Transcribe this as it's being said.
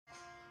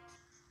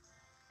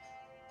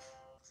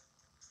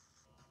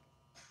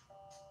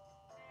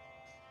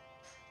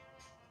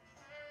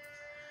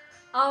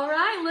All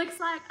right, looks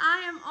like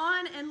I am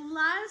on and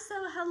live. So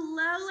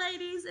hello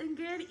ladies and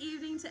good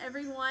evening to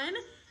everyone.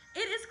 It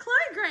is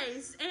Chloe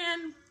Grace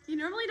and you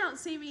normally don't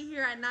see me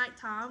here at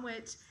nighttime,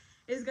 which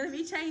is going to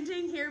be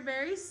changing here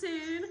very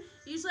soon.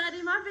 Usually I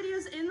do my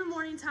videos in the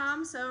morning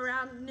time, so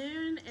around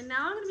noon, and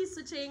now I'm going to be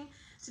switching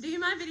to do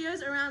my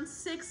videos around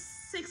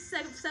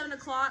 7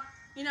 o'clock.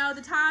 You know,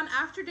 the time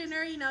after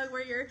dinner, you know,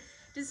 where you're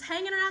just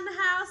hanging around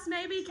the house,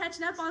 maybe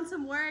catching up on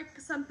some work,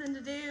 something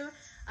to do.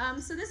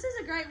 So this is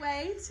a great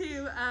way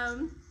to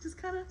just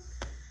kind of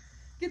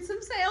get some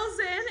sales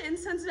in, and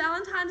since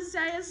Valentine's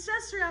Day is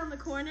just around the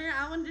corner,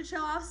 I wanted to show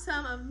off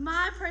some of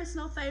my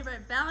personal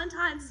favorite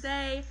Valentine's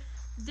Day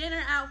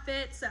dinner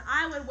outfits that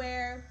I would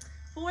wear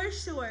for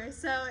sure.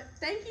 So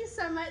thank you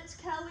so much,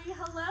 Kelly.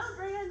 Hello,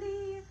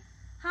 Brandy.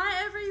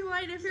 Hi,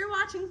 everyone. If you're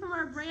watching from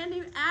our brand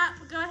new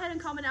app, go ahead and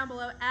comment down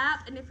below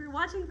app, and if you're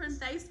watching from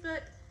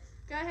Facebook,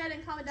 go ahead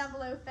and comment down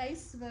below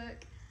Facebook.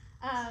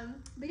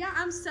 But yeah,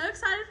 I'm so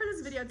excited for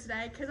this video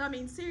today because, I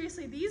mean,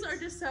 seriously, these are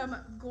just some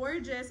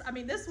gorgeous, I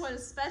mean, this one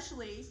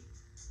especially,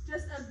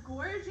 just a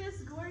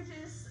gorgeous,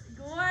 gorgeous,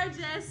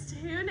 gorgeous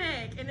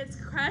tunic, and it's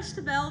crushed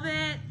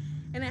velvet,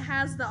 and it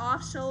has the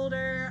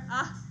off-shoulder.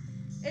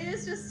 It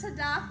is just to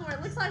die for.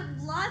 It looks like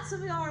lots of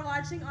y'all are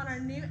watching on our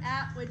new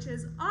app, which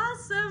is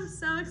awesome,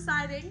 so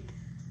exciting.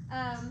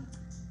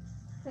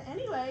 But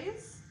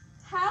anyways,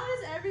 how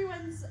is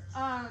everyone's,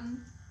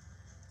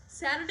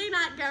 Saturday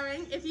night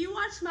going? If you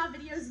watched my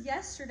videos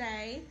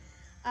yesterday,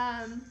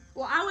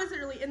 well, I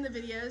wasn't really in the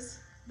videos.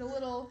 The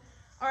little,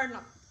 or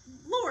not,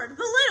 Lord,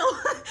 the little,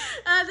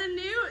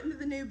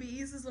 the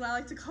newbies is what I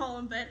like to call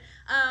them. But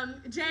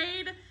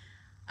Jade,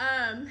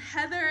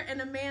 Heather,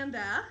 and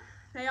Amanda,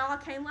 they all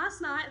came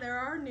last night. They're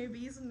our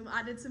newbies, and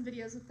I did some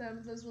videos with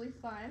them. It was really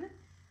fun.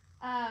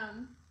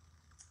 Can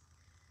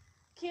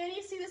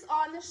you see this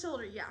on the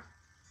shoulder? Yeah.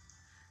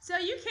 So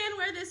you can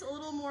wear this a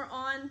little more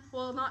on,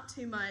 well, not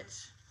too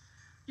much.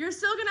 You're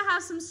still going to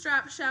have some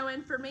strap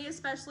showing. For me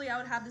especially, I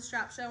would have the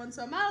strap showing,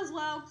 so I might as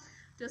well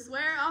just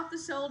wear it off the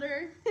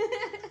shoulder.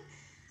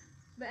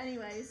 But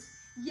anyways,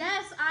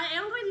 yes, I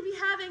am going to be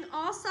having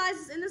all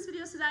sizes in this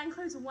video, so that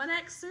includes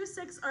 1X through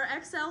 6 or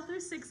XL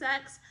through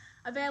 6X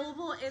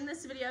available in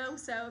this video.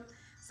 So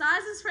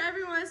sizes for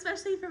everyone,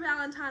 especially for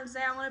Valentine's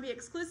Day. I want to be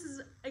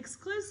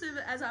exclusive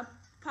as I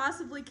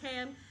possibly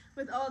can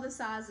with all the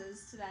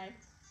sizes today.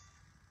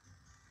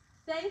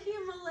 Thank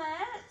you,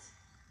 Millette.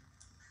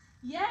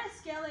 Yes,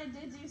 Kelly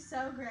did do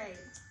so great.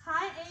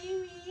 Hi,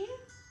 Amy.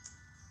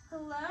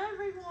 Hello,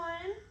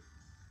 everyone.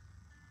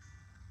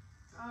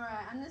 All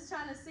right, I'm just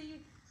trying to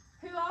see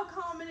who all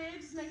commented,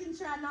 just making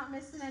sure I'm not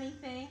missing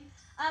anything.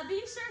 Be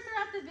sure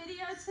throughout the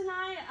video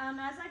tonight,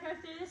 as I go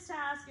through this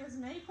task, give as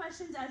many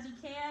questions as you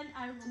can.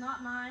 I will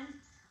not mind.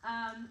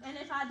 And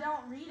if I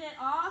don't read it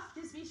off,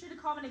 just be sure to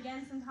comment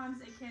again.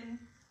 Sometimes it can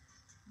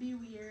be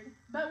weird.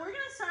 But we're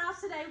going to start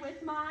off today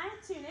with my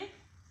tunic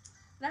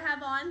that I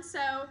have on.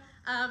 So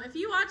if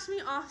you watch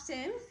me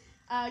often,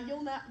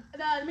 you'll know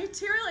the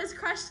material is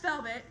crushed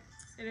velvet.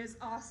 It is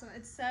awesome.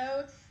 It's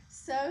so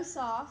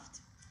soft,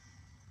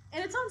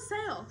 and it's on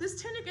sale.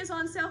 This tunic is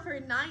on sale for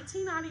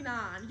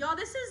 $19.99. Y'all,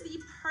 this is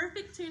the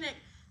perfect tunic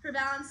for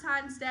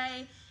Valentine's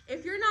Day.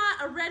 If you're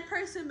not a red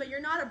person, but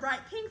you're not a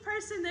bright pink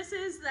person, this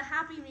is the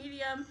happy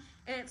medium,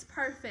 and it's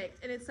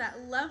perfect. And it's that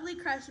lovely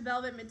crushed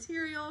velvet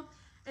material,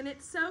 and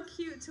it's so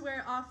cute to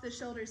wear off the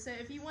shoulder. So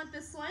if you want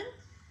this one,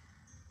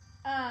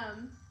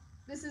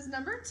 this is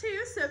number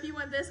 2, so if you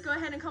want this, go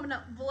ahead and comment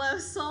down below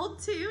sold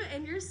to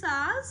and your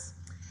size.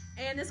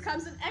 And this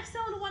comes in XL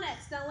and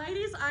 1X. Now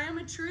ladies, I am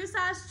a true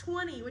size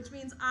 20, which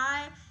means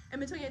I am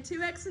between a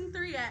 2X and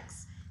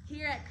 3X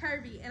here at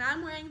Kirby, and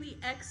I'm wearing the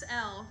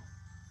XL.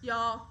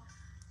 Y'all,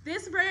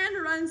 this brand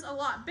runs a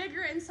lot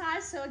bigger in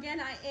size, so again,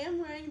 I am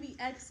wearing the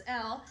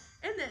XL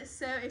in this.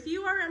 So if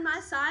you are in my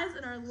size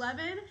and are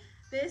loving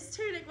this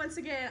tunic, once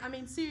again, I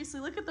mean,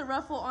 seriously, look at the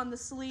ruffle on the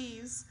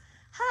sleeves.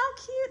 How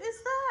cute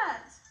is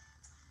that?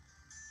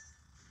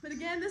 But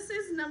again, this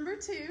is number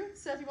 2.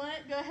 So if you want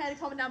it, go ahead and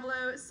comment down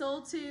below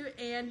sold to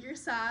and your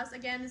size.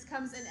 Again, this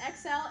comes in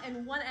XL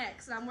and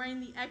 1X, and I'm wearing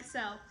the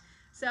XL.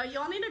 So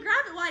y'all need to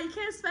grab it while you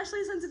can,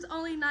 especially since it's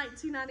only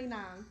 $19.99.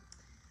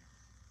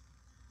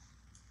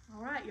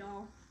 All right,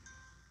 y'all.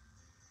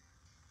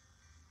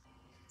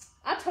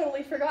 I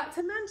totally forgot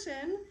to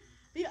mention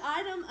the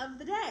item of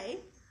the day.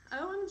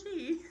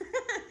 OMG.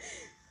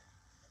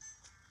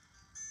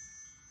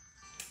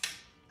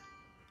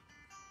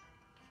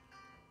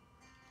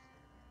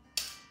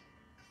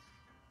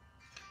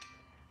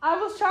 I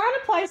was trying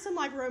to play some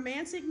like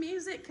romantic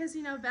music because,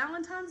 you know,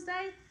 Valentine's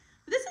Day.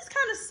 But this is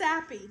kind of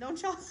sappy,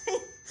 don't y'all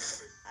think?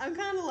 I'm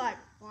kind of like,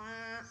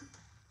 wah.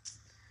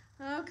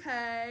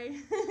 Okay.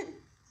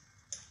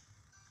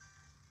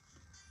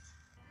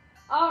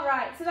 All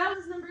right, so that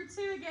was number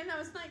 2. Again, that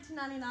was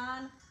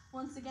 $19.99.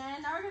 Once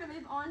again, now we're going to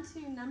move on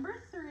to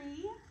number 3.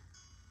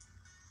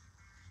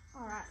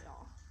 All right,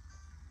 y'all.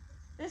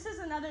 This is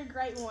another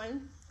great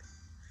one.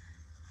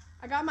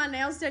 I got my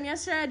nails done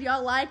yesterday. Do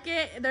y'all like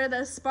it? They're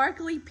the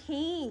sparkly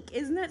pink.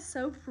 Isn't it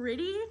so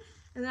pretty?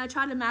 And then I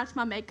tried to match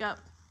my makeup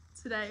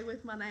today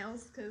with my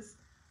nails, because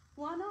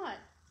why not?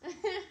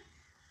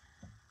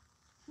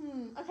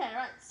 Okay, all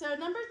right. So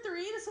number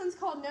 3, this one's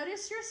called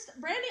Notice Your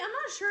Brandy, I'm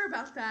not sure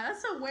about that.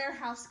 That's a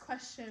warehouse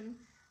question.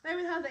 They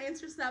would have the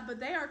answers to that, but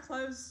they are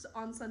closed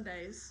on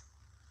Sundays.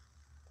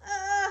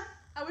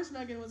 I wish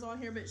Megan was on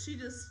here, but she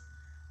just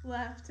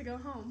left to go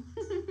home.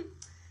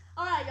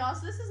 All right, y'all.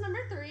 So this is number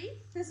 3.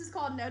 This is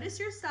called Notice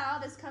Your Style.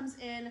 This comes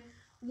in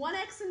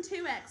 1X and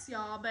 2X,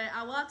 y'all. But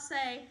I will have to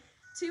say,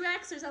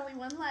 2X, there's only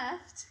one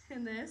left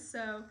in this.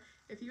 So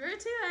if you're a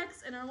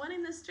 2X and are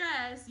wanting this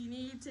dress, you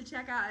need to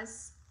check out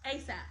us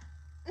ASAP.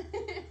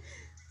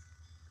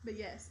 But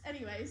yes,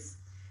 anyways.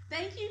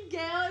 Thank you,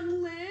 Gail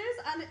and Liz.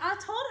 I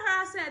told her,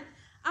 I said,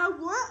 I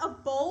want a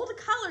bold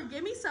color.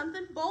 Give me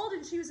something bold.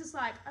 And she was just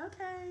like,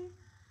 okay.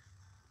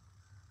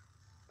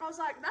 I was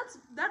like,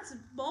 that's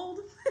bold.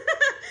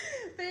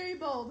 Very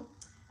bold.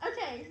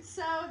 Okay,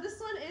 so this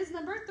one is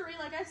number 3,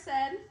 like I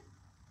said.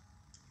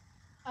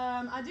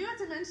 I do have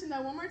to mention,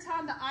 though, one more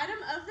time, the item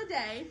of the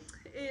day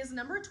is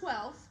number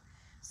 12.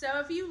 So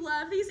if you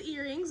love these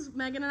earrings,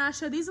 Megan and I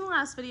showed these in the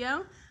last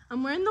video.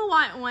 I'm wearing the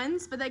white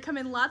ones, but they come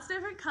in lots of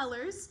different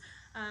colors.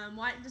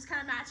 White just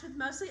kind of matched with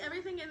mostly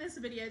everything in this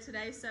video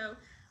today, so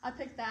I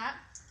picked that.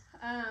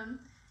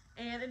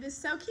 And it is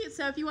so cute.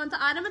 So if you want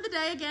the item of the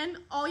day, again,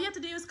 all you have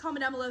to do is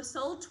comment down below,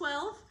 sold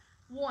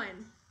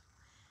 12-1.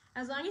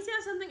 As long as you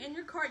have something in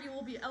your cart, you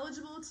will be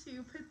eligible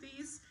to put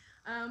these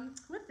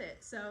with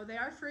it. So they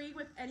are free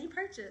with any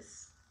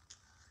purchase.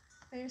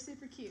 They are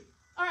super cute.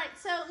 All right,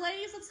 so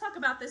ladies, let's talk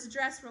about this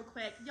dress real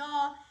quick.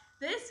 Y'all,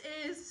 this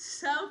is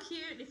so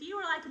cute. If you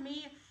are like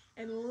me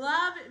and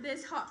love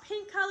this hot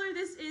pink color,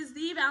 this is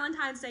the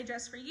Valentine's Day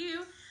dress for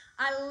you.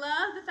 I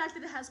love the fact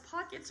that it has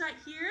pockets right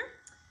here.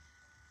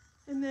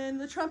 And then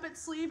the trumpet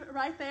sleeve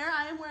right there.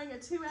 I am wearing a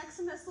 2X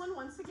in this one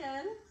once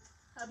again.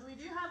 But we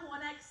do have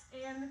 1X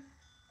and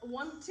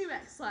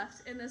 2X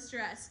left in this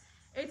dress.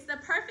 It's the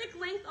perfect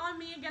length on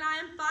me. Again, I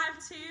am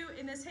 5'2",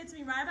 and this hits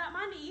me right about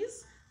my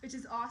knees, which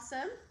is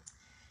awesome.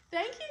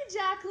 Thank you,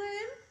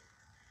 Jacqueline.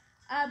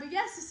 But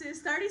yes, this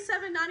is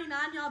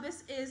 $37.99, y'all.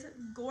 This is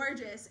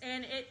gorgeous,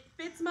 and it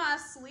fits my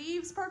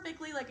sleeves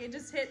perfectly. Like, it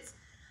just hits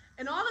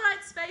in all the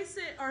right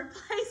spaces or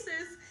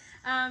places.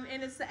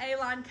 And it's the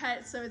A-line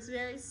cut, so it's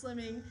very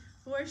slimming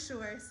for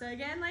sure. So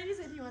again, ladies,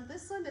 if you want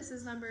this one, this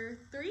is number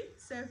 3.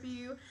 So if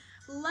you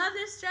love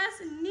this dress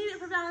and need it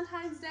for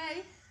Valentine's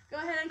Day, go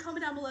ahead and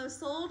comment down below,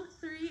 sold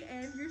 3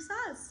 and your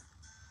size.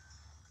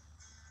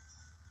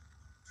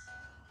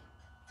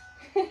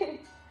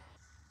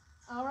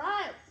 All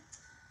right.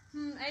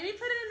 Amy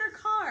put it in her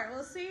car.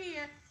 We'll see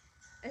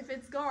if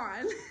it's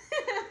gone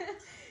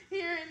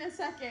here in a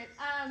second.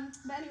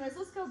 But anyways,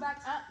 let's go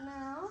back up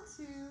now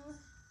to...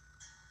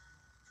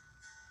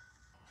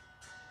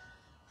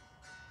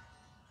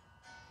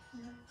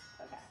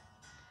 Okay.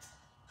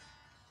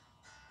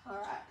 All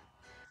right.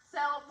 So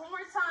one more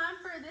time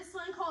for this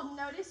one called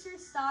Notice Your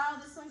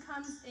Style. This one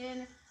comes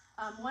in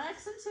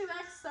 1X and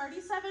 2X,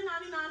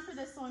 $37.99 for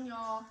this one,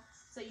 y'all.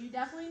 So you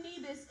definitely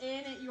need this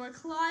in your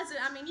closet.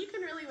 I mean, you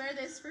can really wear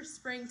this for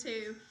spring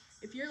too.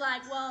 If you're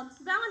like, well,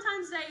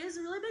 Valentine's Day is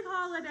a really big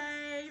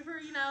holiday for,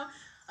 you know,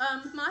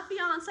 my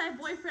fiance,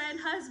 boyfriend,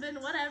 husband,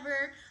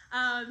 whatever.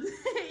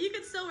 You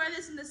could still wear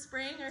this in the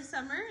spring or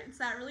summer. It's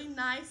that really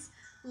nice,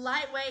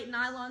 lightweight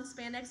nylon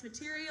spandex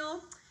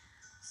material.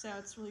 So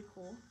it's really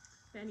cool.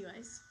 But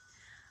anyways,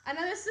 I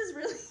know this is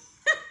really, this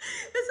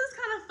is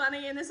kind of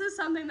funny, and this is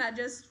something that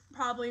just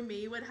probably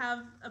me would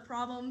have a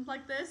problem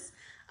like this.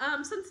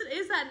 Since it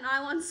is that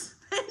nylon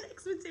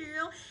spandex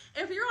material,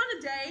 if you're on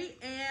a date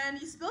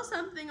and you spill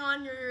something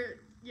on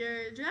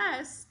your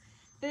dress,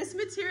 this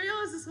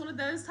material is just one of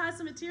those types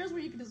of materials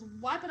where you can just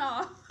wipe it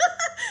off.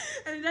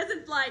 And it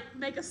doesn't like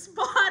make a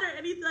spot or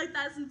anything like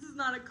that, since it's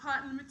not a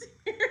cotton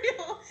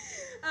material.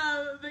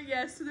 But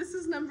yes, so this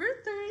is number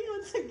 3,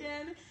 once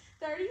again,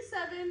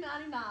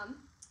 $37.99.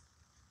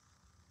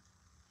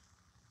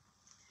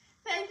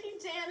 Thank you,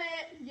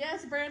 Janet.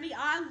 Yes, Brandy,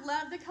 I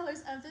love the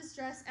colors of this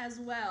dress as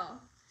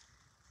well.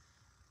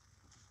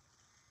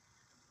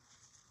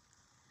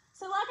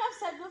 So like I've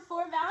said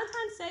before,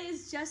 Valentine's Day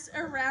is just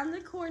around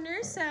the corner.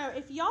 So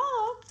if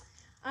y'all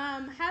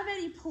have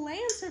any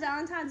plans for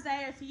Valentine's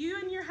Day, if you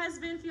and your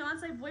husband,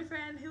 fiance,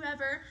 boyfriend,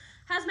 whoever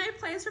has made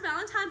plans for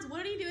Valentine's,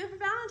 what are you doing for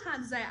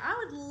Valentine's Day? I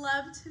would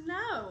love to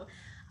know.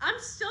 I'm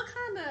still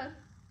kind of,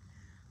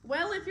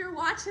 well, if you're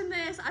watching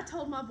this, I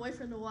told my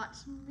boyfriend to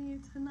watch me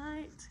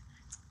tonight.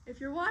 If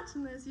you're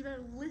watching this, you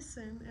better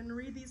listen and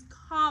read these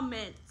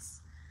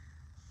comments.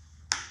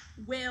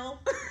 Will.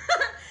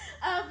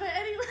 But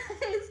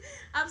anyways,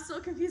 I'm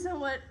still confused on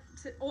what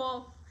to,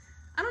 well,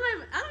 I don't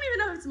even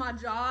know if it's my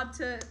job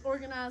to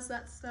organize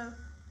that stuff,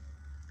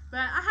 but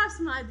I have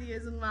some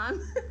ideas in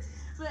mind.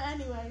 But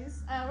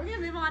anyways, we're gonna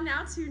move on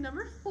now to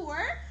number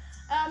 4.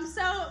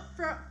 So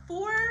for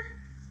 4,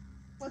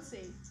 let's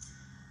see,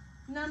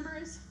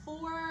 numbers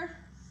 4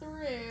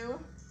 through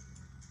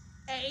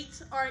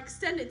 8 are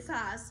extended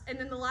size, and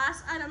then the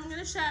last item I'm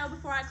gonna show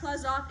before I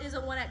close off is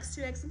a 1X,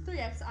 2X, and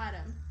 3X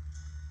item.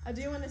 I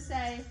do want to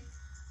say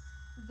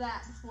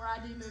that before I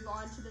do move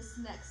on to this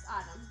next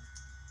item.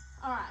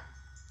 All right.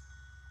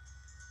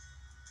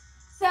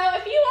 So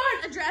if you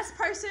aren't a dress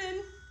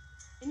person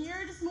and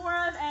you're just more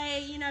of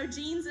a,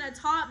 jeans and a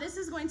top, this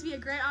is going to be a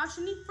great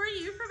option for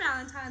you for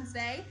Valentine's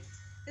Day.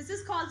 This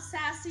is called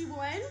Sassy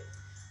One.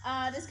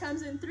 This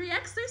comes in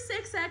 3X through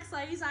 6X,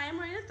 ladies. I am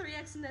wearing a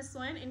 3X in this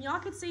one, and y'all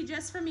can see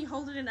just from me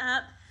holding it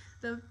up,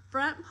 the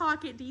front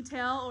pocket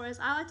detail, or as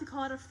I like to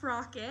call it, a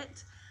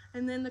frocket,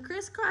 and then the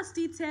crisscross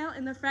detail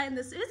in the front. And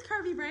this is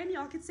Curvy brand.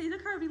 Y'all can see the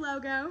Curvy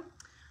logo.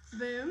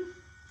 Boom.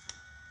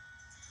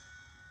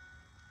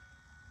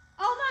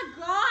 Oh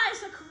my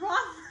gosh, a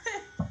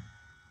crawfish.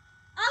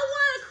 I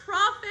want a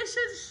crawfish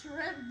and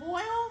shrimp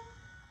boil.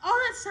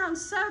 Oh, that sounds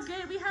so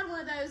good. We had one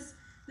of those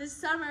this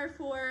summer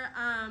for,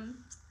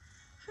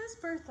 whose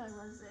birthday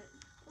was it?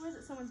 Or was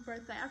it someone's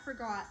birthday? I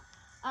forgot.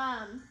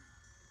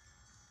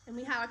 And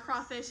we had a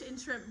crawfish and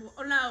shrimp boil.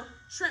 Oh no,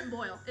 shrimp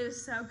boil. It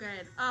was so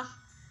good. Oh,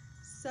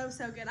 so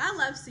good. I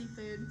love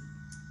seafood.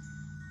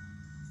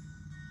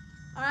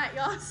 All right,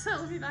 y'all, so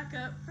let me back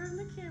up from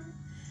the camera.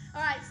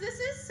 All right, so this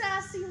is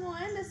Sassy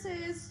One. This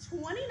is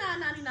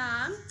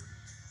 $29.99.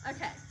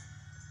 Okay.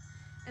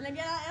 And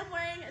again, I am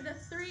wearing the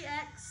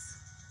 3X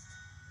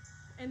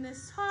in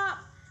this top.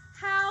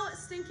 How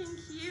stinking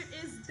cute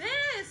is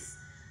this?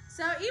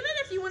 So even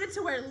if you wanted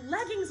to wear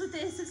leggings with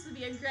this, this would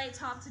be a great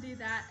top to do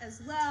that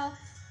as well.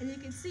 And you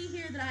can see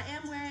here that I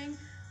am wearing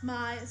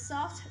my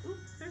soft, ooh,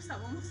 there's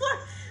something on the floor.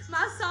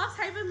 My soft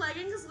Haven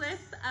leggings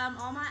with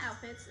all my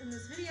outfits in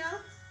this video.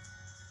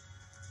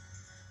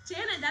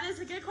 Janet, that is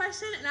a good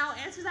question, and I'll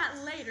answer that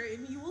later,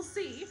 and you will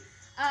see.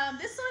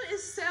 This one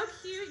is so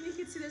cute. You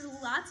can see there's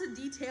lots of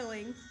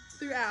detailing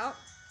throughout.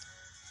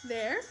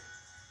 There,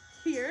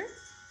 here,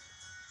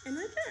 and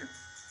right there.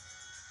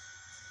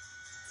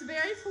 It's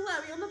very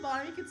flowy on the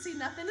bottom. You can see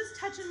nothing is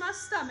touching my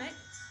stomach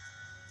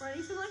or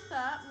anything like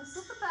that. This is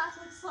what the back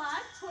looks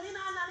like. $29.99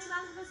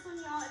 for this one,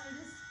 y'all, and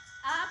it is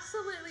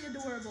absolutely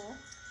adorable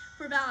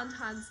for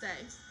Valentine's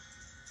Day.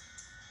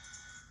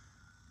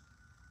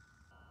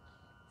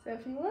 So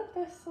if you want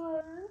this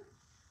one,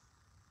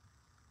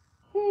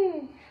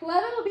 11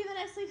 will be the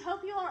next week.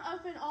 Hope you all are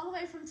open all the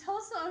way from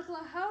Tulsa,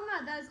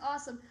 Oklahoma. That is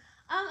awesome.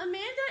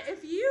 Amanda,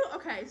 if you,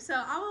 okay, so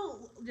I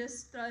will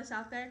just throw this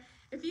out there.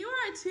 If you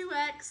are a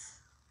 2X,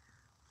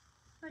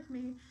 like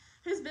me,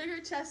 who's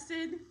bigger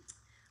chested,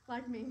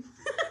 like me,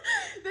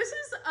 this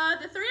is,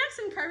 the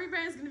 3X and Curvy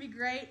brand is going to be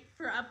great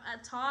for up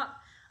at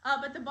top,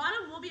 but the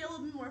bottom will be a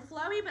little bit more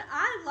flowy, but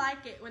I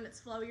like it when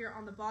it's flowier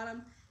on the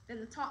bottom than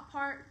the top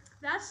part.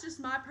 That's just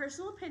my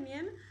personal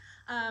opinion.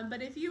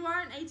 But if you are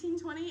an 18,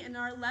 20, and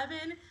are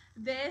 11,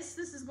 this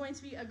is going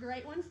to be a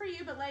great one for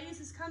you. But ladies,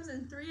 this comes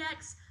in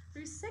 3X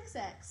through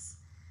 6X.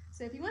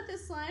 So if you want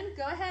this one,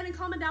 go ahead and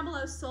comment down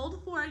below,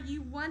 sold for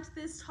you want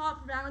this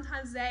top for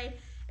Valentine's Day.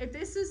 If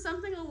this is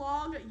something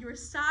along your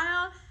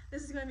style,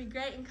 this is going to be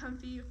great and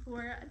comfy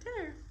for a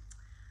dinner.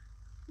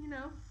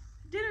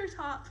 Dinner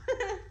top.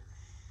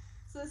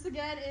 So this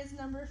again is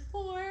number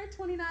 4,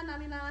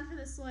 $29.99 for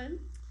this one.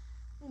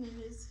 And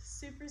it is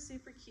super,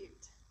 super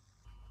cute.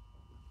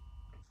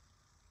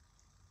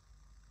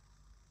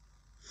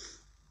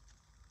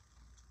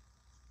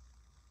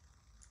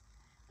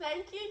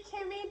 Thank you,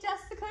 Kimmy,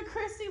 Jessica,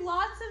 Chrissy.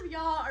 Lots of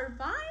y'all are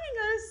buying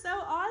us. So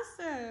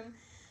awesome.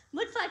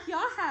 Looks like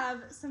y'all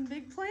have some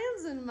big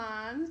plans in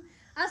mind.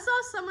 I saw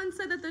someone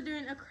said that they're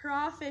doing a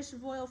crawfish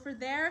boil for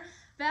their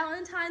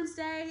Valentine's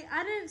Day.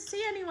 I didn't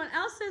see anyone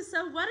else's.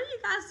 So what are you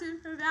guys doing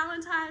for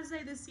Valentine's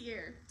Day this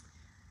year?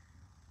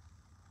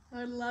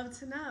 I'd love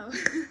to know.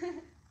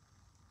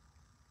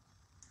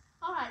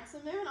 All right, so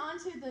moving on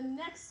to the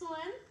next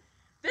one.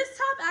 This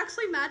top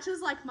actually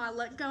matches like my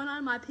look going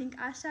on, my pink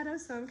eyeshadow,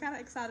 so I'm kind of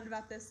excited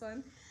about this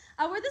one.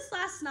 I wore this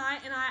last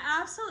night, and I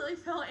absolutely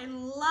fell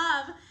in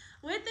love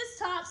with this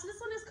top. So this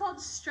one is called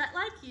Strut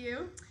Like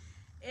You.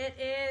 It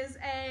is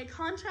a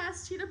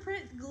contrast cheetah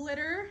print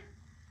glitter,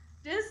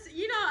 just,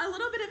 a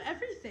little bit of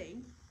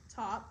everything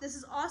top. This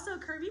is also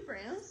Curvy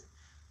brand.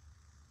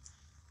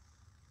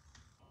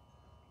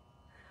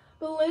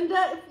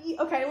 Belinda,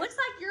 okay, looks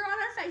like you're on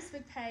our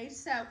Facebook page,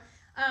 so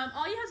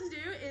all you have to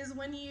do is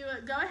when you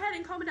go ahead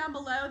and comment down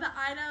below the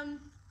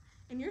item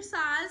and your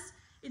size,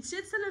 it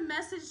should send a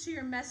message to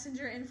your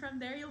messenger, and from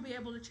there you'll be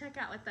able to check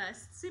out with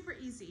us. It's super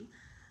easy.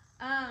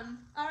 All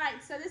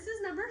right, so this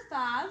is number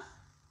 5.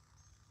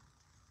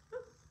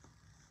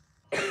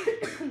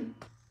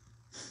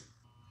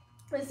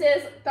 This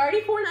is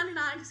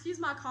 $34.99. Excuse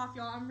my cough,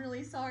 y'all. I'm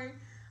really sorry.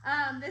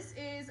 This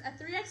is a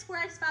 3X,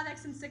 4X,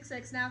 5X, and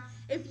 6X. Now,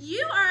 if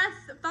you are a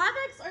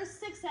 5X or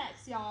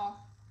 6X, y'all,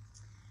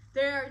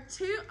 there are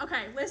 2,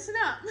 okay, listen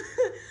up.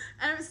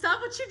 And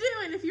stop what you're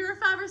doing if you're a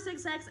 5 or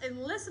 6X,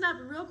 and listen up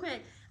real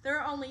quick. There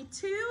are only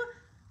 2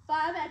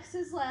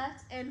 5X's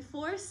left and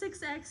 4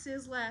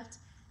 6X's left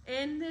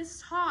in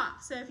this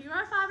top. So if you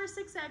are a 5 or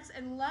 6X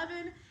and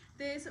loving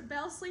this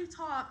bell sleeve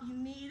top, you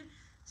need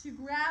to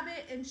grab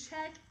it and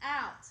check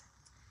out.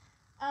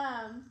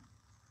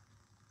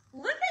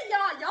 Look at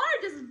y'all. Y'all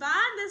are just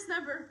buying this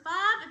number 5.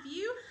 If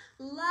you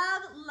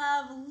love,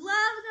 love,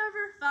 love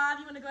number 5, 5,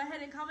 you want to go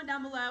ahead and comment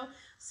down below.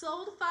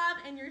 Sold 5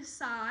 and your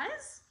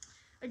size.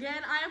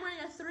 Again, I am wearing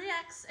a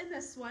 3X in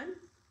this one.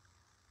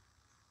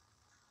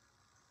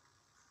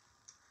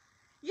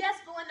 Yes,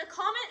 Belinda,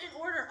 comment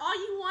and order all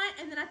you want,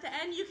 and then at the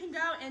end you can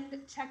go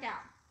and check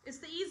out. It's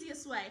the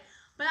easiest way.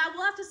 But I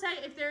will have to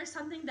say, if there's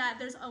something that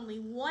there's only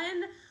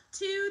 1,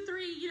 2,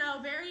 3,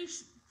 very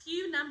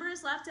few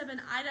numbers left of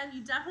an item,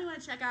 you definitely want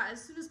to check out as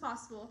soon as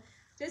possible,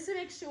 just to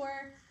make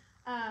sure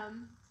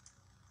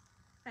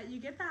that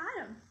you get the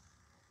item.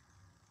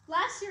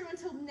 Last year we went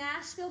to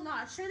Nashville,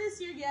 not sure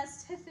this year,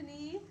 yes,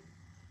 Tiffany.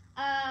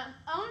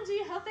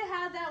 OMG, hope they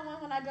have that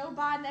one when I go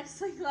by next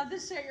week. Love the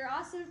shirt, you're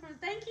awesome.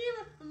 Thank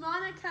you,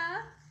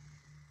 Monica.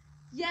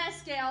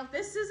 Yes, Gail,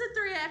 this is a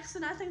 3X,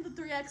 and I think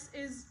the 3X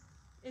is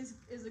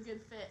a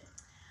good fit.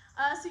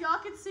 So y'all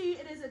can see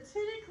it is a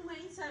tunic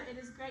length, so it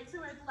is great to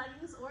wear with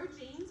leggings or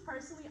jeans.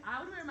 Personally,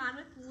 I would wear mine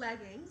with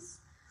leggings.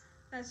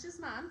 That's just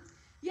mine.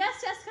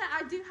 Yes, Jessica,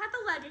 I do have the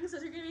leggings.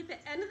 Those are going to be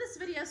at the end of this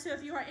video, so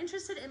if you are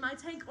interested in my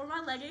tank or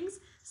my leggings,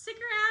 stick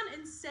around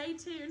and stay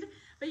tuned.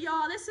 But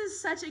y'all, this is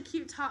such a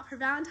cute top for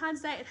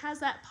Valentine's Day. It has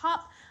that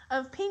pop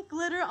of pink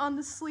glitter on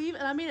the sleeve,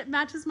 and I mean it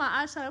matches my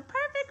eyeshadow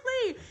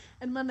perfectly.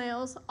 And my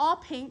nails, all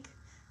pink.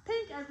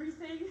 Pink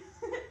everything.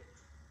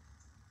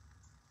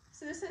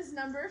 So this is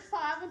number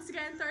 5. Once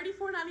again,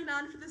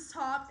 $34.99 for this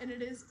top, and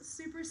it is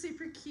super,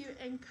 super cute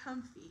and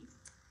comfy.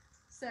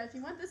 So if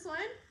you want this one,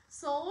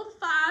 sold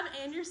 5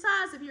 and your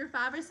size. If you're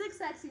 5 or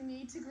 6X, you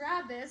need to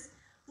grab this.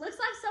 Looks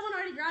like someone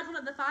already grabbed one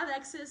of the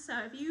 5Xs, so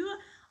if you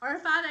are a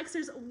 5X,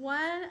 there's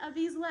one of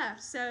these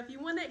left. So if you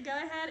want it, go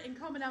ahead and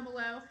comment down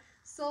below.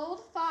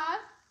 Sold 5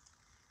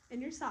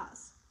 and your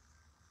size.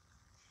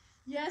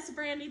 Yes,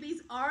 Brandy,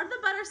 these are the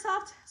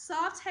Buttersoft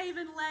Soft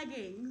Haven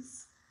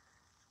leggings.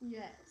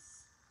 Yes.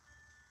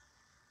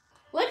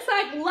 Looks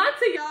like lots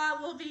of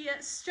y'all will be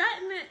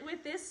strutting it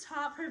with this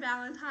top for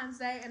Valentine's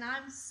Day, and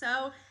I'm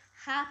so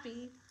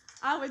happy.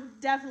 I would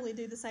definitely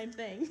do the same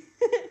thing.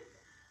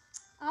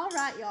 All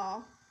right,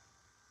 y'all.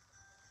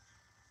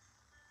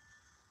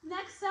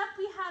 Next up,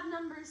 we have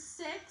number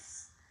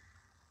 6.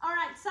 All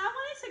right, so I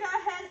wanted to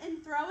go ahead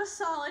and throw a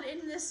solid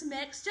in this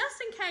mix,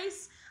 just in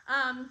case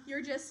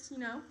you're just,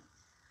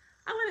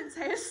 I wouldn't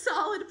say a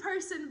solid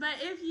person, but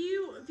if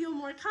you feel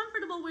more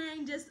comfortable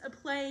wearing just a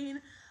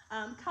plain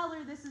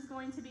color, this is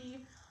going to be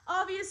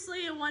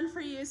obviously a one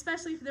for you,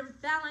 especially for the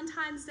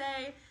Valentine's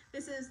Day.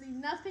 This is the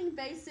Nothing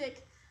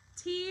Basic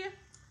tee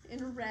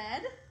in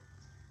red.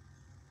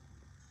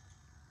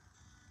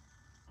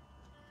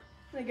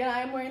 And again,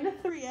 I am wearing the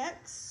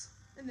 3X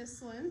in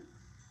this one.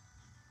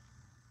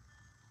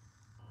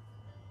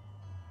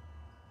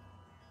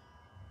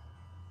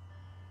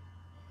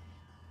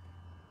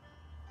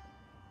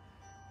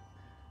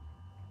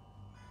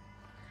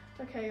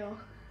 Okay, y'all.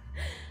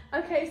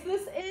 Okay, so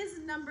this is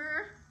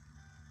number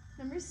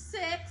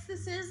 6.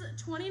 This is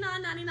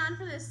 $29.99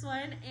 for this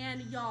one,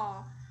 and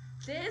y'all,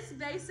 this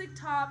basic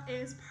top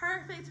is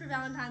perfect for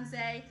Valentine's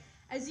Day.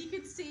 As you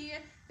can see,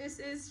 this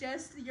is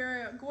just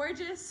your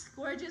gorgeous,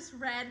 gorgeous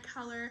red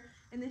color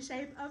in the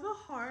shape of a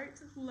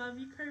heart. Love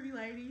you, curvy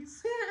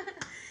ladies.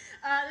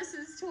 This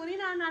is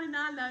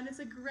 $29.99 though, and it's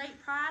a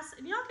great price.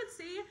 And y'all can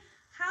see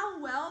how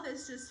well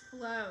this just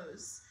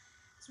flows.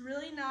 It's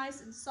really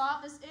nice and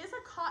soft. This is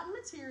a cotton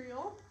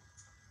material.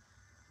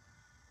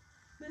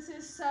 This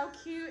is so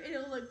cute.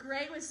 It'll look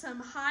great with some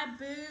high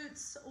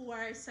boots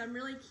or some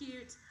really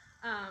cute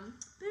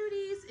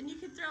booties, and you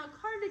can throw a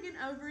cardigan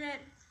over it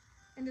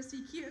and just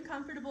be cute and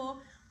comfortable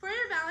for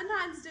your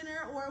Valentine's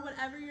dinner or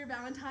whatever your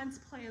Valentine's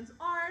plans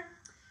are.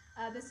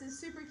 This is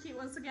super cute.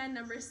 Once again,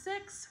 number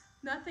 6,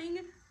 Nothing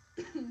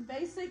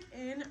Basic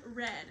in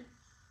red.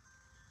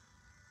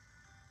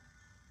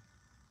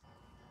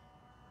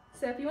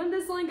 So if you want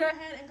this one, go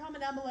ahead and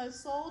comment down below.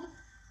 Sold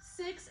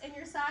 6 and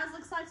your size.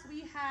 Looks like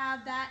we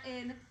have that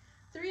in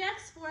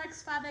 3X,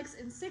 4X, 5X,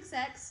 and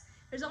 6X.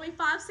 There's only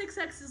 5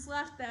 6Xs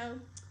left though.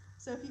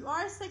 So if you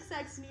are a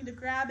 6X, you need to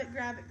grab it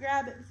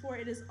before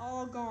it is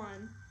all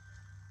gone.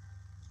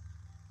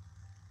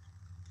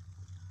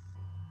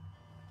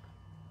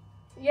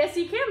 Yes,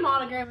 you can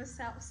monogram a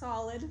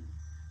solid.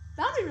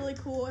 That'd be really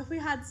cool if we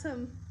had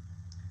some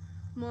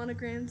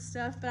monogram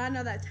stuff, but I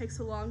know that takes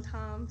a long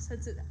time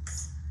since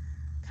it's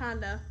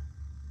kind of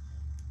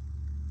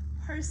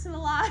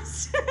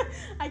personalized,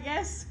 I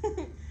guess,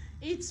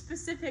 each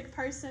specific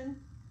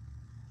person.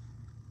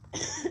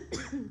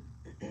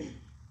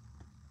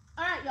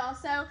 Alright, y'all,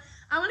 so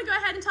I want to go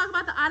ahead and talk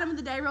about the item of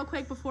the day real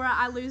quick before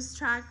I lose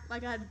track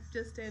like I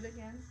just did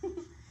again.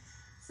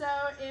 So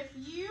if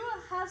you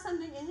have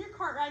something in your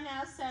cart right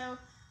now, so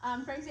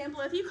for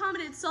example, if you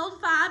commented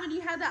sold 5 and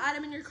you have that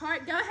item in your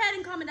cart, go ahead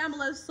and comment down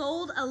below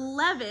sold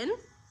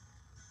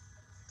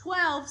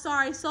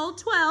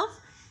 12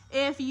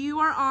 if you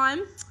are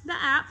on the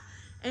app,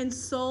 and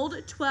sold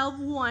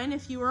 12-1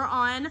 if you are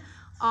on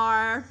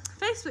our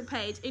Facebook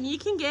page. And you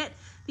can get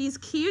these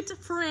cute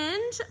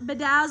fringe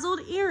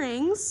bedazzled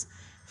earrings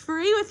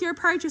free with your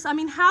purchase. I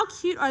mean, how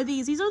cute are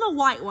these? These are the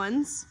white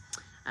ones.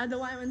 The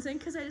white ones in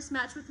because they just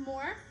match with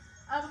more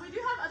But we do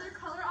have other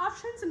color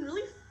options and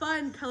really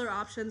fun color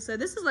options. So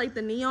this is like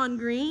the neon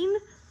green,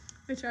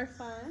 which are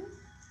fun.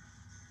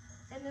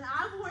 And then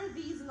I wore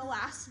these in the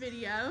last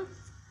video.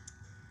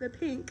 The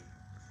pink,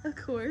 of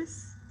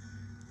course.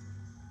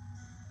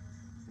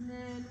 And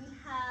then we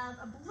have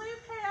a blue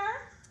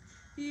pair.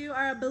 If you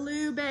are a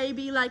blue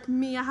baby like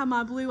me, I have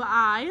my blue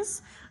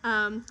eyes.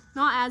 Not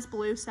as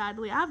blue,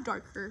 sadly. I have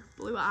darker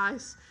blue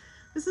eyes.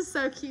 This is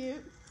so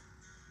cute.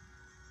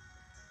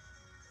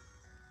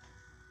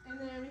 And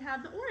then we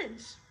have the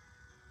orange.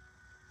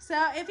 So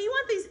if you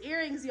want these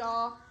earrings,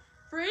 y'all,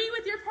 free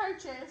with your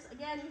purchase,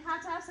 again, you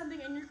have to have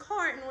something in your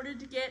cart in order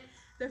to get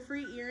the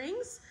free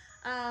earrings.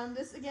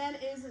 This again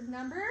is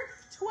number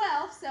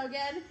 12. So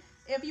again,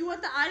 if you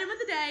want the item of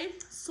the day,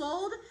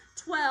 sold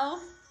 12-1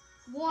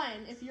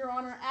 if you're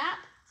on our app.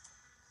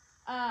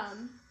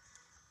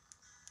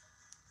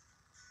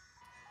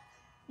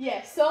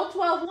 Yes, sold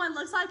 12-1.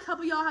 Looks like a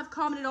couple y'all have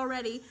commented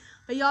already.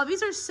 But y'all,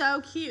 these are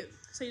so cute.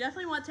 So you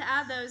definitely want to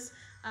add those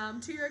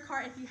to your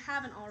cart if you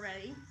haven't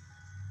already.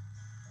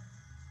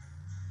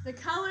 The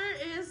color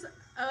is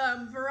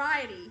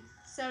variety.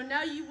 So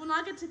no, you will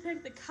not get to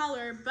pick the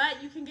color,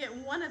 but you can get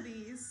one of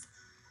these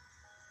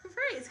for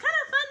free. It's kind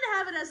of fun to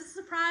have it as a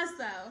surprise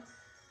though.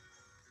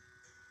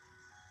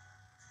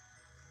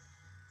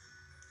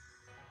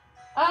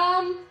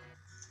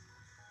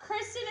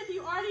 Kristen, if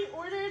you already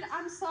ordered,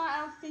 I'm sorry, I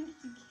don't think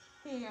you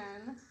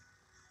can.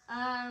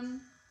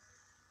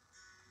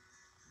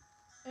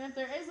 And if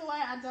there is a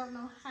way, I don't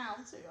know how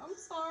to. I'm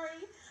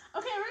sorry.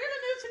 Okay, we're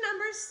gonna move to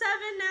number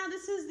 7 now.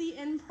 This is the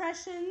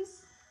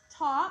Impressions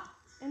top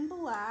in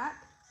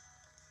black.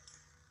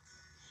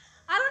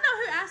 I don't know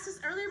who asked this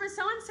earlier, but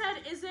someone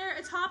said, is there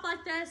a top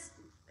like this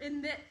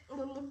in the, is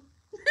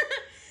there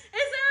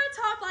a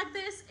top like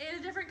this in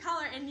a different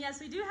color? And yes,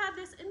 we do have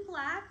this in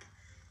black.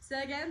 So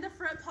again, the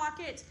front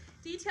pocket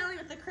detailing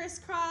with the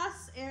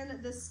crisscross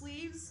and the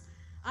sleeves.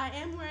 I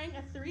am wearing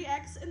a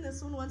 3X in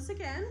this one once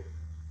again.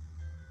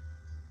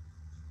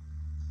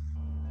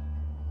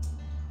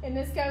 And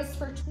this goes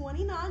for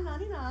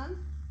 $29.99.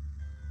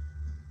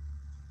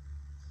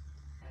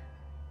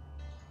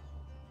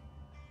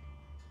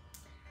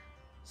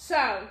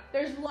 So,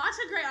 there's lots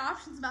of great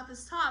options about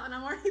this top, and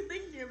I'm already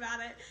thinking about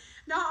it.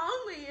 Not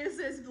only is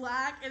this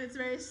black, and it's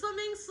very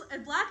slimming,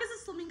 and black is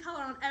a slimming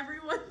color on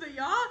everyone, but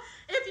y'all,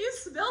 if you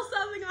spill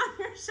something on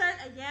your shirt,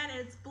 again,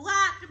 it's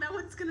black, no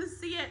one's gonna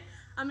see it.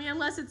 I mean,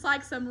 unless it's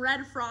like some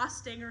red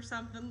frosting or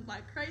something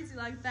like crazy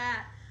like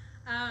that.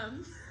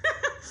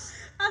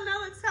 I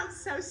know it sounds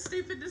so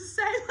stupid to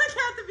say, like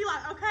I have to be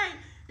like, okay,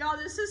 y'all,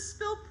 this is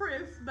spill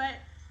proof, but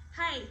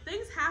hey,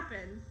 things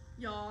happen,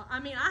 y'all. I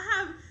mean, I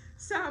have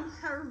some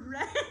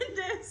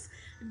horrendous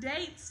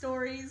date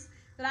stories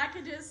that I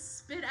could just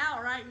spit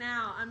out right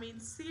now. I mean,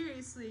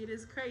 seriously, it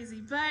is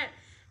crazy, but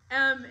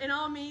in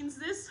all means,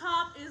 this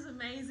top is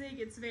amazing.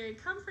 It's very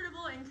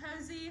comfortable and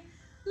cozy.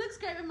 Looks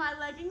great with my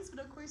leggings, but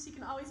of course you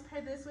can always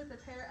pair this with a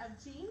pair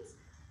of jeans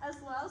as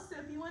well. So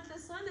if you want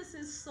this one, this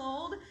is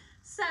sold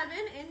 7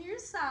 in your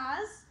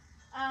size.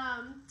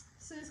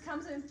 So this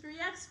comes in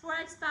 3X,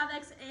 4X,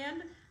 5X,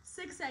 and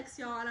 6X,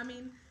 y'all. And I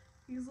mean,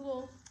 these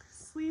little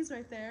sleeves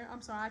right there.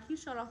 I'm sorry, I keep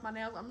showing off my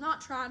nails. I'm not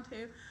trying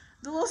to.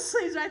 The little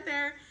sleeves right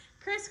there,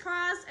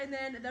 crisscross, and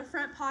then the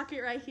front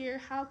pocket right here.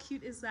 How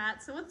cute is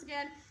that? So once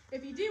again,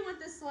 if you do want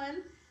this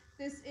one,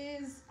 this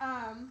is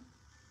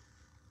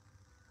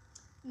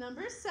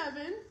number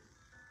 7.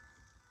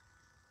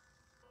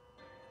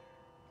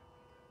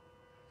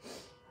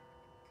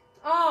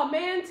 Oh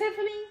man,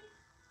 Tiffany,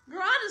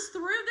 girl, I just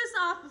threw this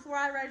off before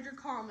I read your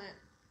comment.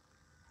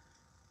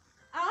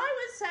 I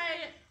would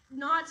say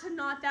not to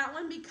knot that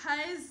one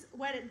because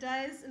what it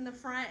does in the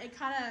front,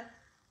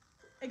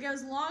 it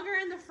goes longer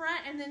in the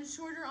front and then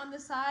shorter on the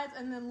sides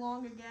and then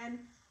long again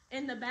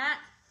in the back.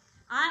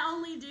 I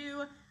only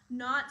do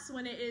knots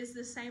when it is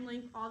the same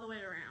length all the way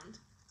around.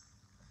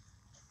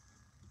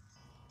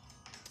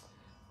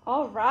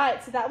 All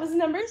right, so that was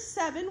number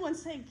 7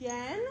 once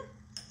again.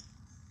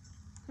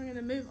 We're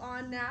gonna move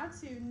on now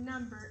to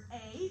number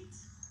 8.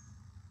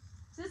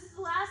 So this is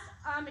the last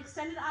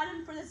extended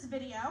item for this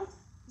video.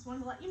 Just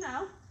wanted to let you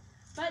know.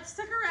 But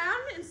stick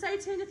around and stay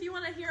tuned if you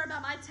want to hear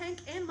about my tank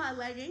and my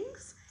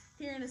leggings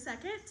here in a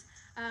second.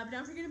 But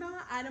don't forget about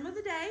my item of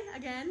the day.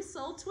 Again,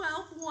 sold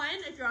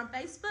 12-1 if you're on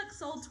Facebook,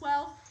 sold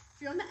 12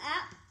 if you're on the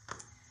app.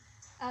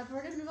 But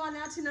we're gonna move on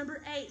now to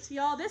number 8.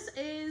 Y'all, this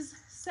is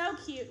so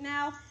cute.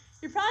 Now,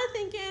 you're probably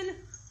thinking,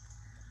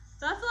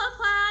 Buffalo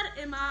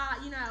plaid, am I,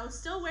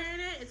 still wearing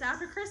it? It's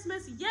after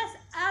Christmas. Yes,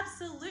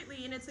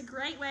 absolutely. And it's a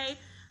great way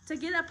to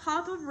get a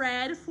pop of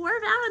red for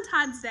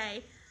Valentine's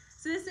Day.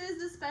 So this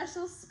is the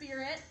special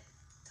Spirit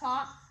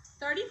top,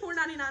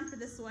 $34.99 for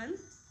this one.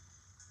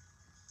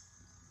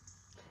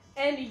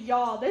 And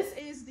y'all, this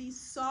is the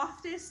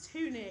softest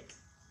tunic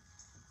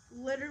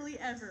literally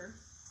ever.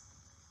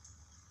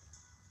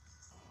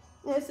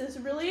 This is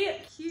really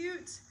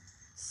cute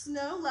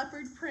snow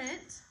leopard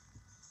print.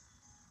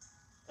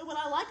 And what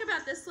I like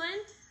about this one,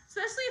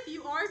 especially if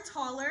you are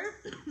taller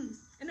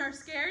and are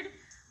scared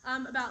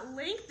about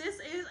length, this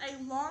is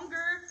a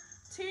longer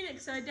tunic,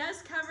 so it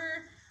does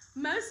cover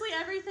mostly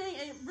everything.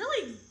 It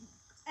really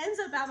ends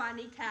up about my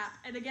kneecap,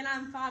 and again,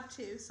 I'm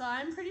 5'2", so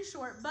I'm pretty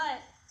short,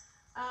 but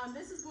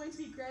this is going to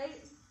be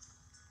great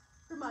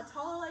for my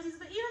taller ladies,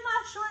 but even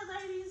my short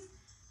ladies,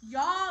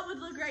 y'all would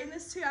look great in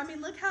this too. I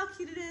mean, look how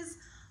cute it is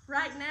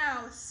right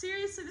now.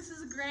 Seriously, this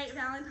is a great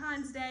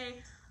Valentine's Day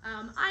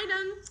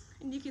item,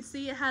 and you can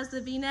see it has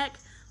the V-neck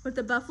with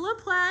the buffalo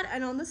plaid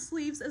and on the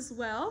sleeves as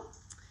well.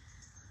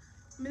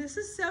 I mean, this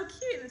is so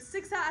cute. It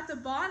sticks out at the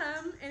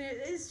bottom, and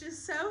it is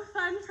just so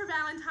fun for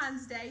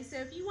Valentine's Day. So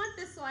if you want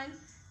this one,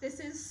 this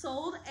is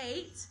sold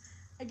 8.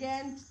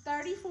 Again,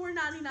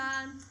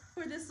 $34.99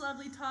 for this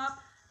lovely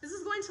top. This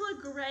is going to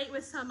look great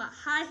with some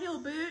high heel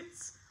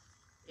boots.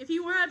 If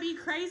you want to be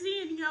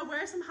crazy and, you know,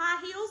 wear some high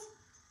heels,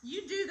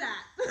 you do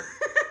that.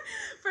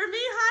 For me,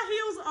 high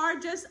heels are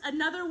just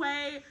another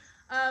way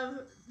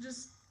of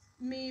just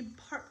me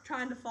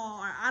trying to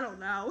fall, or I don't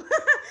know.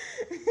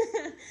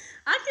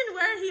 I can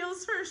wear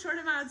heels for a short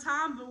amount of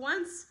time, but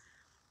once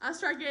I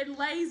start getting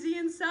lazy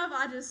and stuff,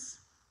 I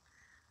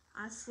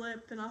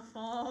slip and I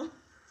fall.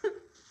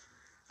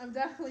 I've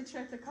definitely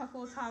tripped a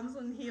couple of times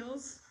on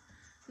heels.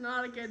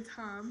 Not a good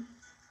time.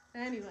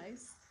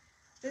 Anyways,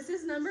 this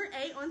is number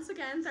 8. Once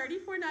again,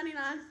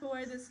 $34.99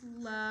 for this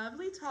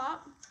lovely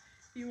top.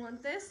 If you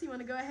want this, you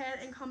want to go ahead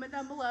and comment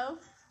down below.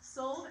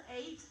 Sold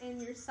 8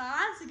 in your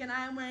size. Again,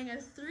 I am wearing a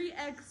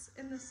 3X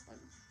in this one.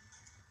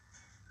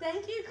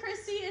 Thank you,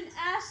 Christy and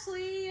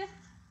Ashley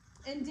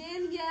and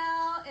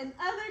Danielle and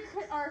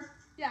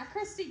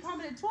Christy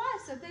commented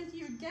twice, so thank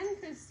you again,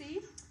 Christy.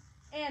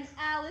 And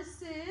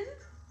Allison.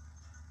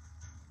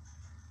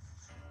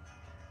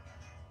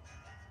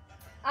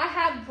 I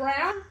have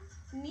brown,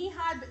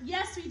 knee-high, but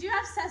yes, we do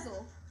have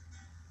Sezzle.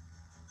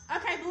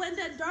 Okay,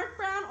 Belinda, dark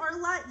brown or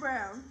light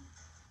brown?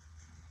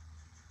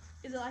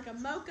 Is it like a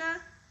mocha?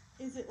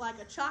 Is it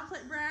like a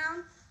chocolate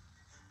brown?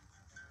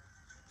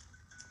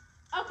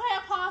 Okay,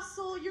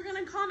 Apostle, you're going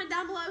to comment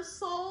down below,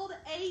 sold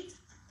 8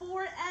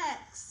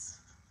 4X.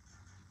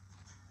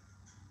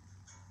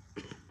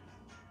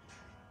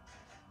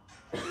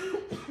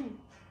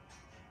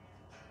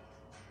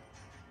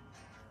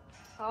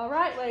 All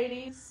right,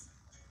 ladies.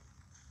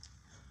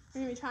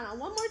 We're going to be trying on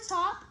one more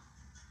top,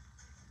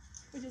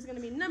 which is going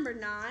to be number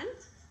 9.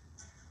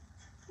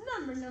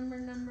 Number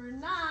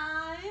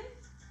 9.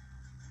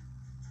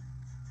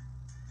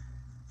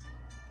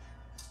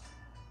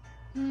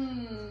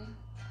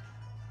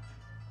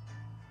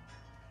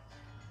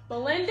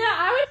 Belinda,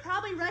 I would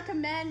probably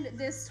recommend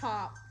this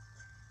top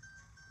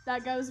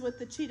that goes with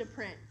the cheetah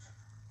print.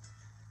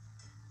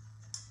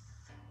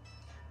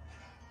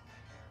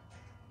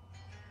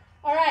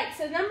 All right,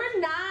 so number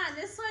 9,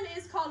 this one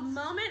is called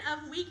Moment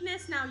of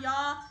Weakness. Now,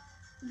 y'all,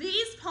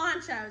 these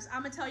ponchos,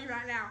 I'm going to tell you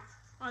right now,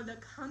 are the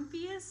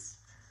comfiest.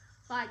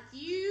 Like,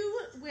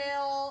 you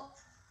will,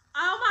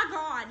 oh my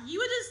God, you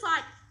would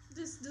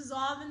just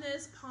dissolve in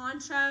this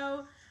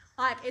poncho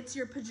like it's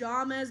your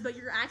pajamas, but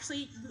you're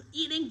actually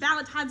eating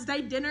Valentine's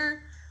Day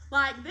dinner.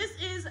 Like, this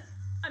is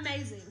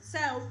amazing. So,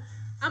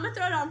 I'm going to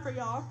throw it on for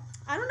y'all.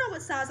 I don't know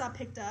what size I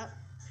picked up.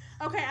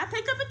 Okay, I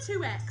picked up a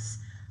 2X.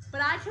 But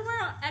I can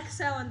wear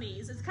XL in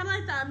these. It's kind of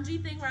like the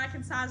MG thing where I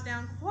can size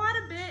down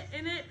quite a bit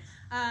in it.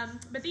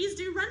 But these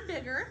do run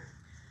bigger.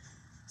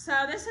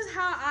 So this is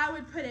how I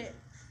would put it.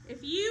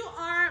 If you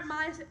are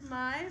my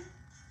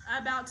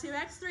about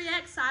 2X,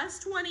 3X, size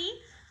 20,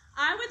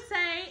 I would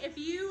say if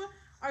you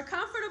are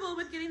comfortable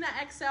with getting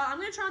that XL, I'm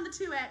going to try on the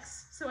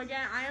 2X. So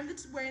again, I am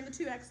wearing the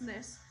 2X in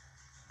this.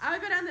 I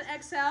would go down to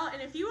XL,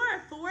 and if you are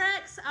a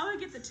 4X, I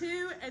would get the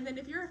 2, and then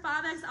if you're a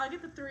 5X, I'll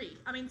get the 3.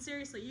 I mean,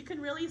 seriously, you can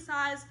really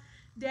size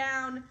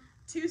down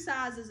 2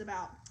 sizes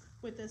about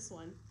with this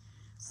one.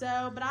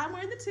 So, but I'm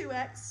wearing the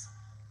 2X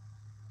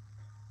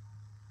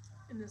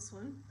in this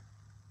one.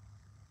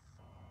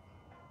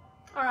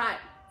 All right,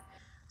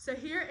 so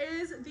here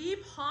is the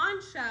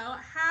poncho.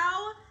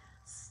 How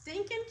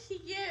stinking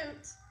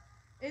cute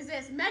is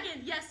this?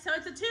 Megan, yes, so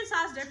it's a 2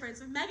 size difference.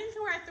 If Megan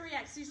can wear a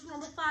 3X, she's a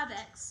normal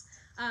 5X.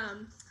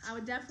 I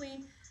would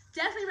definitely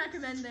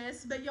recommend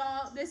this, but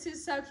y'all, this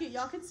is so cute.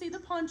 Y'all can see the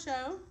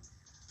poncho.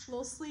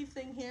 Little sleeve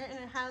thing here, and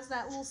it has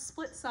that little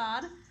split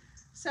side.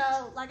 So,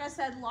 like I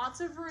said,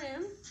 lots of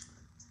room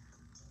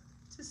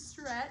to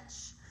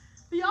stretch.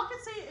 But y'all can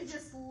see it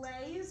just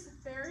lays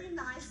very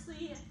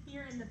nicely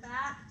here in the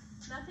back.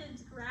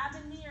 Nothing's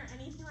grabbing me or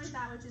anything like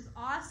that, which is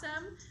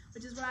awesome,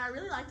 which is what I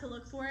really like to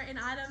look for in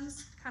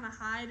items, kind of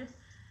hide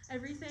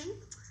everything.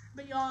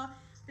 But y'all,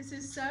 this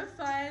is so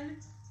fun.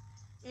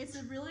 It's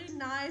a really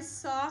nice,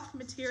 soft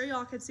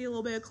material. I can see a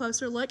little bit of a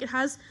closer look. It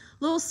has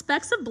little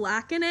specks of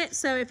black in it,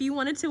 so if you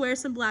wanted to wear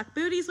some black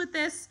booties with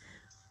this,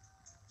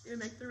 it would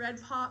make the red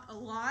pop a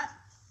lot.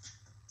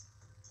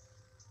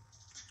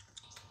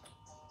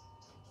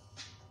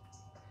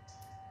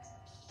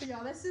 But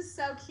y'all, this is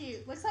so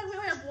cute. Looks like we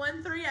only have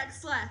one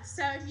 3X left.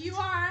 So if you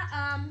are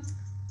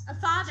a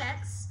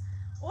 5X,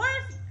 or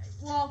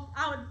well,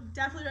 I would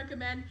definitely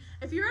recommend,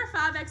 if you're a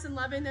 5X and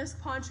loving this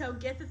poncho,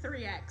 get the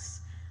 3X.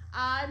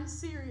 I'm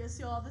serious,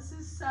 y'all. This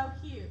is so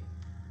cute.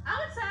 I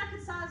would say I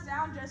could size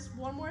down just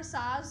one more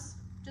size,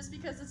 just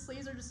because the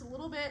sleeves are just a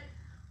little bit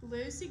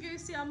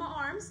loosey-goosey on my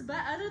arms. But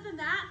other than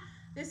that,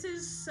 this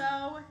is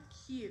so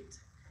cute.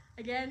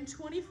 Again,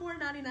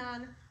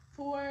 $24.99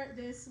 for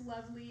this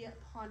lovely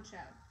poncho.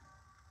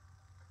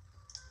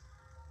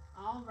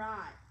 All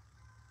right.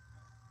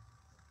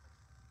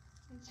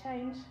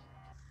 Change.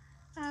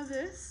 I have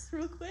this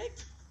real quick.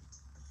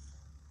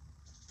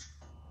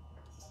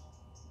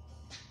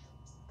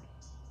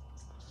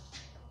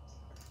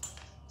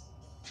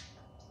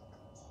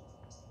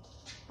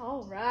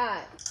 All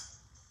right.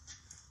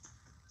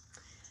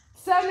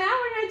 So now we're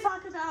going to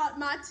talk about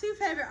my two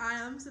favorite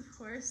items, of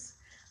course.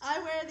 I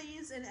wear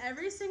these in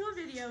every single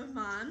video of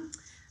mine.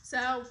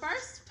 So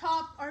first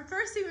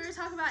thing we're going to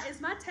talk about is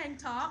my tank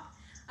top.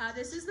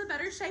 This is the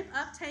Better Shape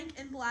Up tank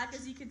in black,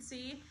 as you can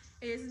see.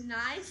 It is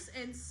nice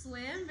and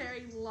slim,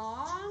 very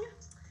long,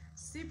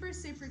 super,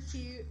 super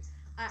cute.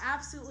 I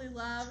absolutely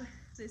love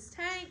this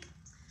tank.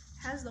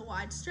 It has the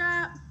wide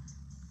strap,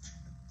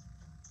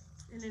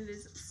 and it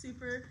is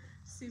super,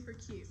 super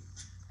cute.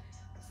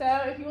 So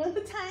if you want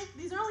the tank,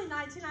 these are only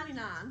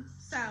 $19.99.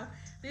 So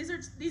these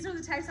are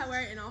the tanks I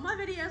wear in all my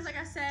videos. Like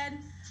I said,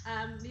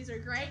 these are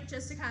great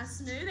just to kind of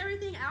smooth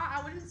everything out.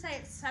 I wouldn't say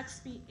it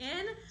sucks me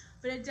in,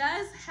 but it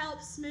does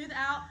help smooth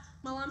out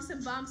my lumps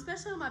and bumps,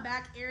 especially on my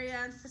back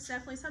area. It's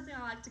definitely something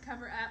I like to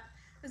cover up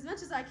as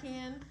much as I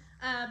can.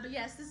 But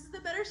yes, this is the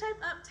Better Shape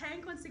Up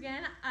tank. Once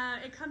again,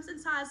 it comes in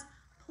size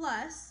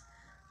plus,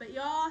 but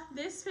y'all,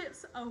 this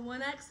fits a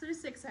 1X through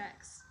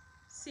 6X.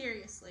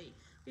 Seriously.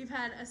 We've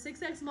had a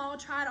 6X model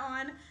tried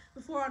on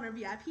before on our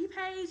VIP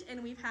page,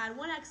 and we've had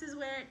 1Xs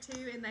wear it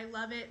too, and they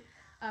love it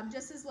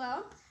just as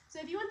well. So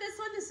if you want this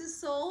one, this is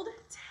sold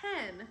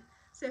 10.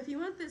 So if you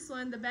want this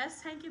one, the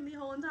best tank in the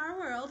whole entire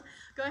world,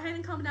 go ahead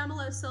and comment down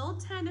below.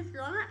 Sold 10 if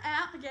you're on our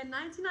app. Again,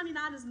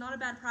 $19.99 is not a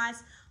bad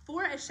price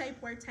for a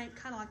shapewear tank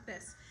kind of like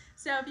this.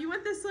 So if you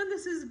want this one,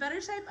 this is Better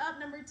Shape Up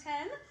number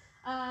 10.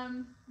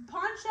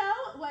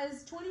 Poncho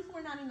was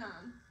 $24.99.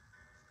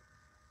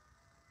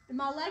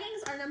 My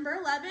leggings are number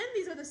 11.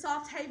 These are the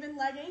Soft Haven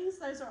leggings.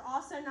 Those are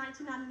also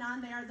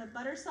 $19.99. They are the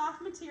butter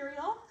soft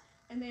material,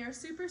 and they are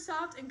super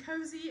soft and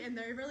cozy, and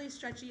they're really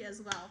stretchy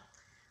as well.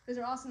 Those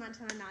are also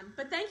 $19.99.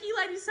 But thank you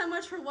ladies so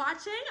much for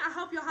watching. I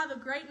hope y'all have a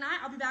great night.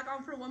 I'll be back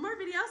on for one more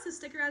video, so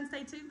stick around and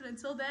stay tuned. But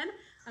until then,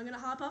 I'm going to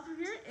hop off of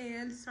here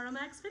and start on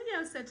my next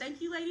video. So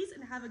thank you ladies,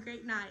 and have a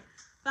great night.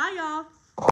 Bye y'all.